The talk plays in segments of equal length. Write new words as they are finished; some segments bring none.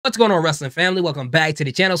What's going on, wrestling family? Welcome back to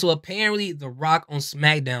the channel. So apparently, The Rock on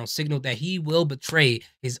SmackDown signaled that he will betray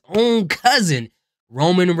his own cousin,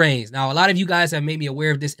 Roman Reigns. Now, a lot of you guys have made me aware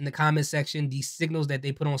of this in the comment section, these signals that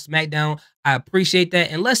they put on SmackDown. I appreciate that.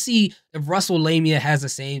 And let's see if WrestleLamia has the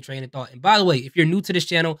same train of thought. And by the way, if you're new to this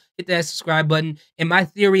channel, hit that subscribe button. And my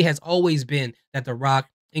theory has always been that The Rock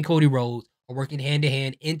and Cody Rhodes are working hand to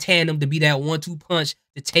hand in tandem to be that 1-2 punch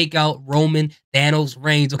to take out Roman Thanos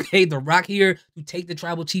Reigns. Okay, The Rock here to take the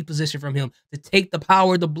tribal chief position from him, to take the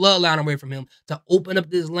power of the bloodline away from him, to open up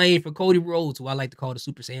this lane for Cody Rhodes, who I like to call the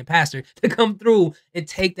Super Saiyan Pastor, to come through and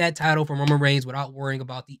take that title from Roman Reigns without worrying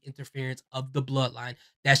about the interference of the bloodline.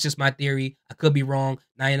 That's just my theory. I could be wrong.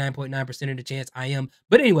 99.9% of the chance I am.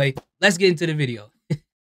 But anyway, let's get into the video.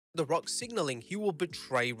 The Rock signaling he will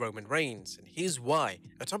betray Roman Reigns, and here's why.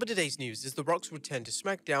 At top of today's news is The Rock's return to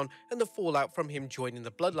SmackDown and the fallout from him joining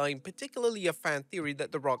the Bloodline, particularly a fan theory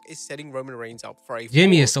that The Rock is setting Roman Reigns up for a fall.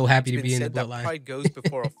 Jimmy is so happy It's to been be in the said that bloodline. pride goes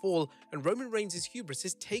before a fall, and Roman Reigns' hubris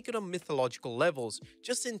is taken on mythological levels,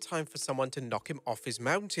 just in time for someone to knock him off his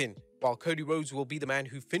mountain. While Cody Rhodes will be the man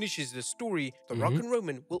who finishes the story, The Rock and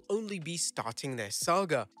Roman will only be starting their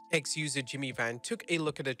saga. Ex-user Jimmy Van took a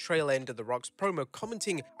look at a trail end of The Rock's promo,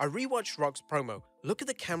 commenting, "I rewatched Rock's promo. Look at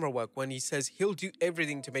the camera work when he says he'll do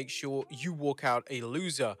everything to make sure you walk out a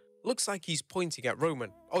loser. Looks like he's pointing at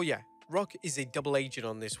Roman. Oh yeah, Rock is a double agent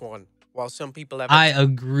on this one." While some people have... I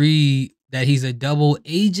agree that he's a double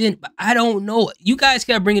agent, but I don't know. You guys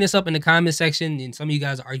kept bringing this up in the comment section, and some of you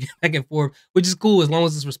guys are arguing back and forth, which is cool as long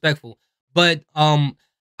as it's respectful. But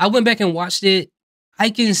I went back and watched it. I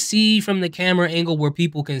can see from the camera angle where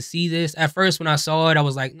people can see this. At first, when I saw it, I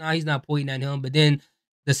was like, nah, he's not pointing at him. But then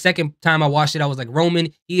the second time I watched it, I was like, Roman,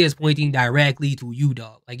 he is pointing directly to you,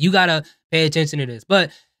 dog. Like, you got to pay attention to this.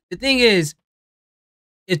 But the thing is,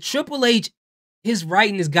 if Triple H, his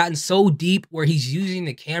writing has gotten so deep where he's using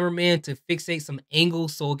the cameraman to fixate some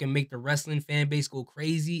angles so it can make the wrestling fan base go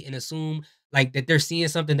crazy and assume like that they're seeing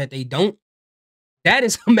something that they don't. That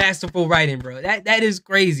is masterful writing, bro. That is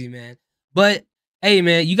crazy, man. But hey,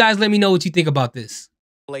 man, you guys let me know what you think about this.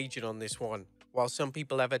 Agent on this one. While some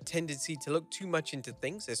people have a tendency to look too much into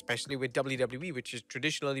things, especially with WWE, which has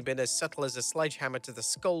traditionally been as subtle as a sledgehammer to the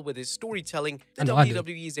skull with its storytelling, the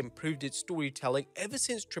WWE has improved its storytelling ever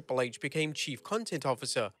since Triple H became Chief Content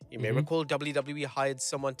Officer. You may recall WWE hired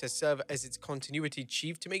someone to serve as its continuity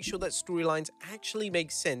chief to make sure that storylines actually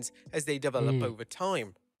make sense as they develop over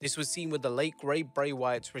time. This was seen with the late great Bray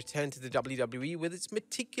Wyatt's return to the WWE with its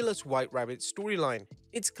meticulous White Rabbit storyline.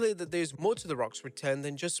 It's clear that there's more to The Rock's return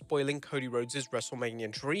than just spoiling Cody Rhodes' WrestleMania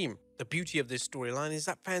dream. The beauty of this storyline is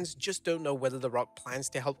that fans just don't know whether The Rock plans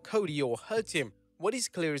to help Cody or hurt him. What is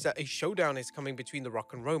clear is that a showdown is coming between The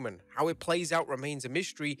Rock and Roman. How it plays out remains a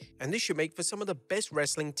mystery, and this should make for some of the best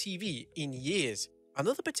wrestling TV in years.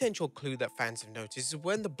 Another potential clue that fans have noticed is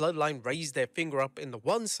when the Bloodline raise their finger up in the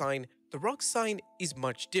 1 sign, The Rock's sign is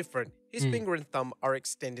much different. His finger and thumb are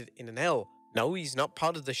extended in an L. No, he's not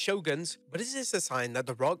part of the Shoguns, but is this a sign that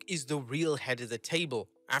The Rock is the real head of the table?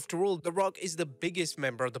 After all, The Rock is the biggest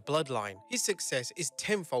member of the Bloodline. His success is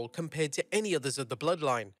tenfold compared to any others of the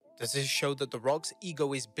Bloodline. Does this show that The Rock's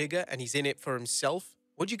ego is bigger and he's in it for himself?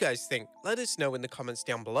 What do you guys think? Let us know in the comments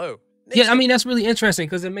down below. Yeah, I mean, that's really interesting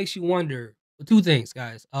because it makes you wonder two things,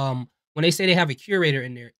 guys. When they say they have a curator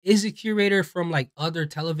in there, is a curator from like other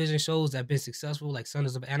television shows that have been successful, like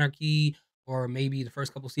Sons of Anarchy, or maybe the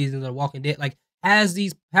first couple seasons of Walking Dead? Like,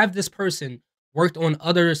 have this person worked on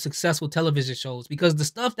other successful television shows? Because the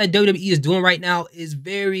stuff that WWE is doing right now is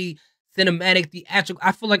very cinematic, theatrical.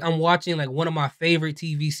 I feel like I'm watching like one of my favorite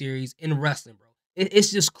TV series in wrestling, bro.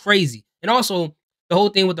 It's just crazy. And also, the whole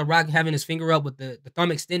thing with The Rock having his finger up with the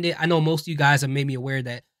thumb extended, I know most of you guys have made me aware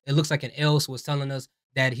that it looks like an L, so it's telling us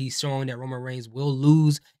that he's showing that Roman Reigns will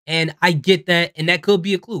lose. And I get that, and that could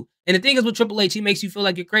be a clue. And the thing is with Triple H, he makes you feel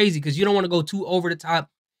like you're crazy because you don't want to go too over the top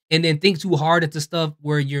and then think too hard at the stuff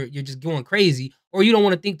where you're just going crazy, or you don't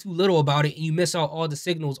want to think too little about it and you miss out all the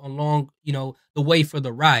signals along, the way for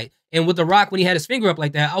the ride. And with The Rock, when he had his finger up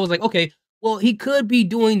like that, I was like, okay, well, he could be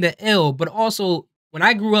doing the L, but also when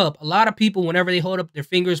I grew up, a lot of people, whenever they hold up their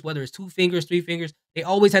fingers, whether it's 2 fingers, 3 fingers, they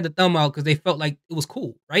always had the thumb out because they felt like it was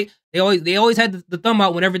cool, right? They always had the thumb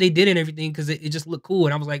out whenever they did it and everything because it just looked cool.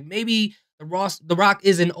 And I was like, maybe the Rock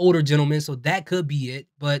is an older gentleman, so that could be it.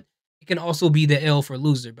 But it can also be the L for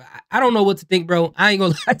loser. But I don't know what to think, bro. I ain't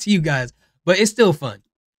gonna lie to you guys, but it's still fun.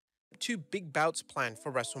 2 big bouts planned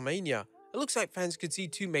for WrestleMania. It looks like fans could see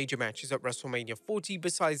 2 major matches at WrestleMania 40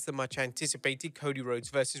 besides the much anticipated Cody Rhodes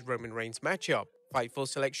versus Roman Reigns matchup. Fightful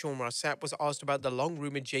select Sean Ross Sapp was asked about the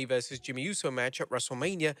long-rumored Jey versus Jimmy Uso match at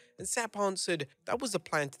WrestleMania, and Sapp answered, "That was the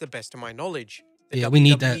plan to the best of my knowledge." The Yeah, we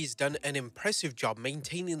need that. WWE's done an impressive job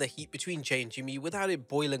maintaining the heat between Jay and Jimmy without it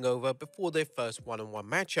boiling over before their first one-on-one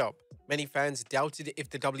matchup. Many fans doubted if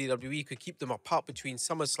the WWE could keep them apart between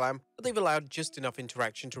SummerSlam, but they've allowed just enough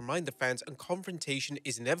interaction to remind the fans and confrontation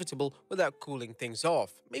is inevitable without cooling things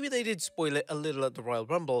off. Maybe they did spoil it a little at the Royal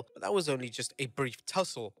Rumble, but that was only just a brief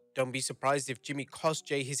tussle. Don't be surprised if Jimmy cost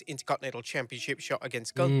Jay his Intercontinental Championship shot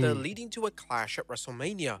against Gunther, leading to a clash at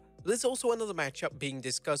WrestleMania. There's also another matchup being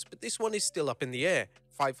discussed, but this one is still up in the air.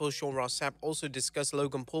 Fightful Sean Ross Sapp also discussed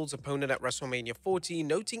Logan Paul's opponent at WrestleMania 40,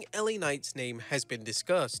 noting LA Knight's name has been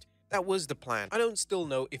discussed. That was the plan. I don't still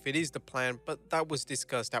know if it is the plan, but that was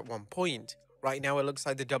discussed at one point. Right now, it looks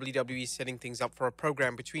like the WWE is setting things up for a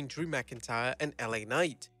program between Drew McIntyre and LA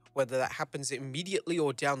Knight. Whether that happens immediately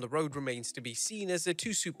or down the road remains to be seen, as the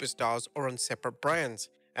two superstars are on separate brands.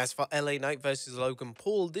 As for LA Knight versus Logan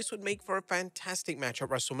Paul, this would make for a fantastic match at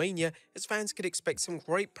WrestleMania, as fans could expect some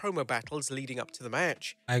great promo battles leading up to the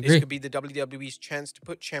match. I This agree. could be the WWE's chance to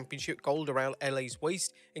put championship gold around LA's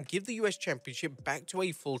waist and give the US Championship back to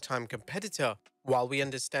a full-time competitor. While we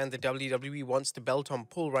understand the WWE wants the belt on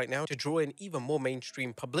Paul right now to draw in even more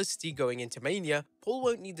mainstream publicity going into Mania, Paul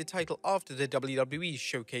won't need the title after the WWE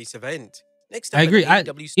Showcase event. Next up, I agree. an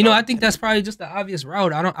AEW star I think that's probably just the obvious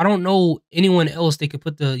route. I don't know anyone else they could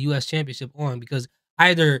put the US Championship on, because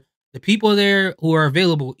either the people there who are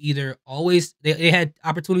available either always they had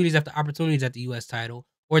opportunities after opportunities at the US title,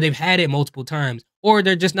 or they've had it multiple times, or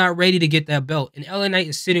they're just not ready to get that belt. And LA Knight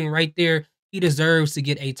is sitting right there. He deserves to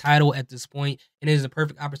get a title at this point, and it is a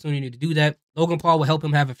perfect opportunity to do that. Logan Paul will help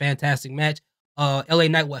him have a fantastic match. LA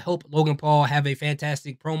Knight will help Logan Paul have a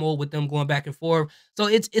fantastic promo with them going back and forth. So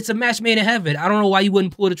it's a match made in heaven. I don't know why you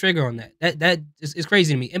wouldn't pull the trigger on that. That is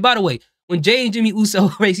crazy to me. And by the way, when Jay and Jimmy Uso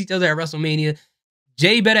race each other at WrestleMania,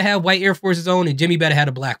 Jay better have white Air Forces on and Jimmy better have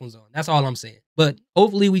the black ones on. That's all I'm saying. But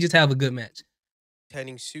hopefully we just have a good match.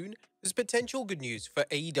 Returning soon, there's potential good news for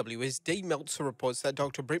AEW as Dave Meltzer reports that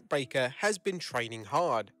Dr. Britt Baker has been training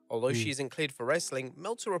hard. Although she isn't cleared for wrestling,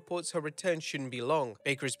 Meltzer reports her return shouldn't be long.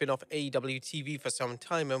 Baker has been off AEW TV for some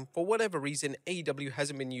time, and for whatever reason, AEW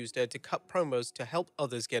hasn't been used her to cut promos to help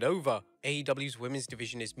others get over. AEW's women's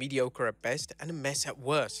division is mediocre at best and a mess at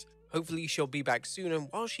worst. Hopefully she'll be back soon, and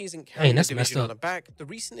while she isn't carrying the division on her back, the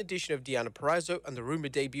recent addition of Deonna Purrazzo and the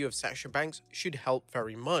rumored debut of Sasha Banks should help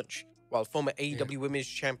very much. While former AEW Women's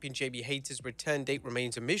Champion JB Hayter's return date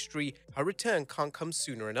remains a mystery, her return can't come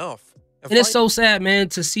sooner enough. And it's so sad, man,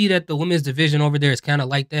 to see that the women's division over there is kind of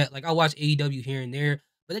like that. Like, I watch AEW here and there,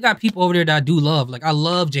 but they got people over there that I do love. Like, I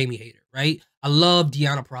love Jamie Hayter, right? I love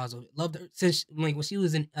Deonna Purrazzo. Loved her since, like, when she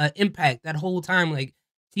was in Impact that whole time. Like,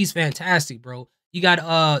 she's fantastic, bro. You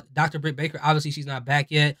got Dr. Britt Baker. Obviously, she's not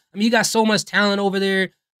back yet. I mean, you got so much talent over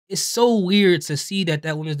there. It's so weird to see that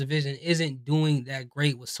women's division isn't doing that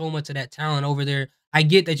great with so much of that talent over there. I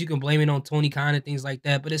get that you can blame it on Tony Khan and things like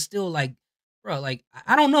that, but it's still like, bro, like,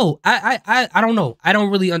 I don't know. I don't know. I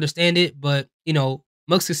don't really understand it, but you know,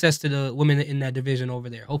 much success to the women in that division over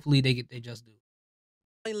there. Hopefully they just do.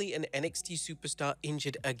 Finally, an NXT superstar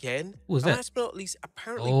injured again. Who was that? Last but not least,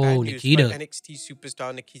 apparently bad news Nikita. for NXT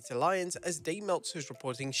superstar Nikita Lyons, as Dave Meltzer is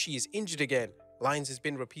reporting she is injured again. Lyons has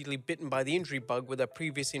been repeatedly bitten by the injury bug, with her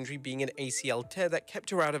previous injury being an ACL tear that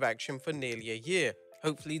kept her out of action for nearly a year.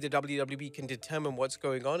 Hopefully, the WWE can determine what's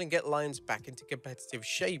going on and get Lyons back into competitive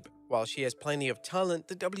shape. While she has plenty of talent,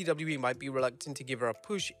 the WWE might be reluctant to give her a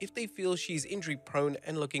push if they feel she's injury-prone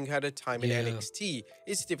and looking at her time in NXT.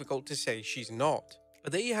 It's difficult to say she's not.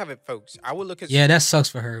 But there you have it, folks. I will look at... Yeah, that sucks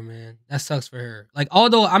for her, man. That sucks for her. Like,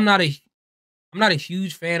 although I'm not a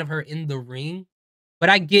huge fan of her in the ring, but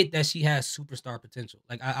I get that she has superstar potential.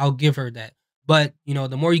 Like, I'll give her that. But, you know,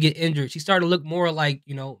 the more you get injured, she started to look more like,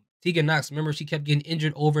 you know, Tegan Knox. Remember, she kept getting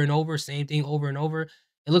injured over and over, same thing over and over.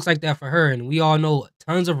 It looks like that for her. And we all know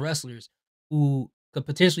tons of wrestlers who could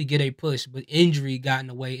potentially get a push, but injury got in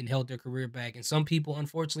the way and held their career back. And some people,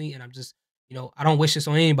 unfortunately, and I'm just, you know, I don't wish this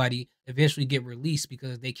on anybody, eventually get released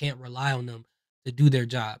because they can't rely on them to do their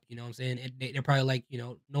job. You know what I'm saying? And they're probably like, you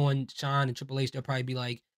know, knowing Sean and Triple H, they'll probably be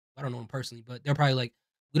like, I don't know him personally, but they're probably like,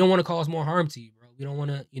 we don't want to cause more harm to you, bro. We don't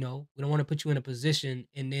want to, you know, we don't want to put you in a position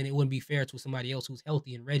and then it wouldn't be fair to somebody else who's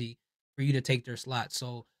healthy and ready for you to take their slot.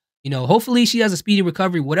 So, you know, hopefully she has a speedy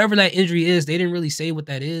recovery. Whatever that injury is, they didn't really say what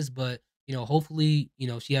that is, but, you know, hopefully, you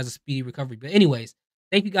know, she has a speedy recovery. But anyways,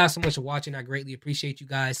 thank you guys so much for watching. I greatly appreciate you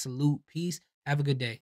guys. Salute. Peace. Have a good day.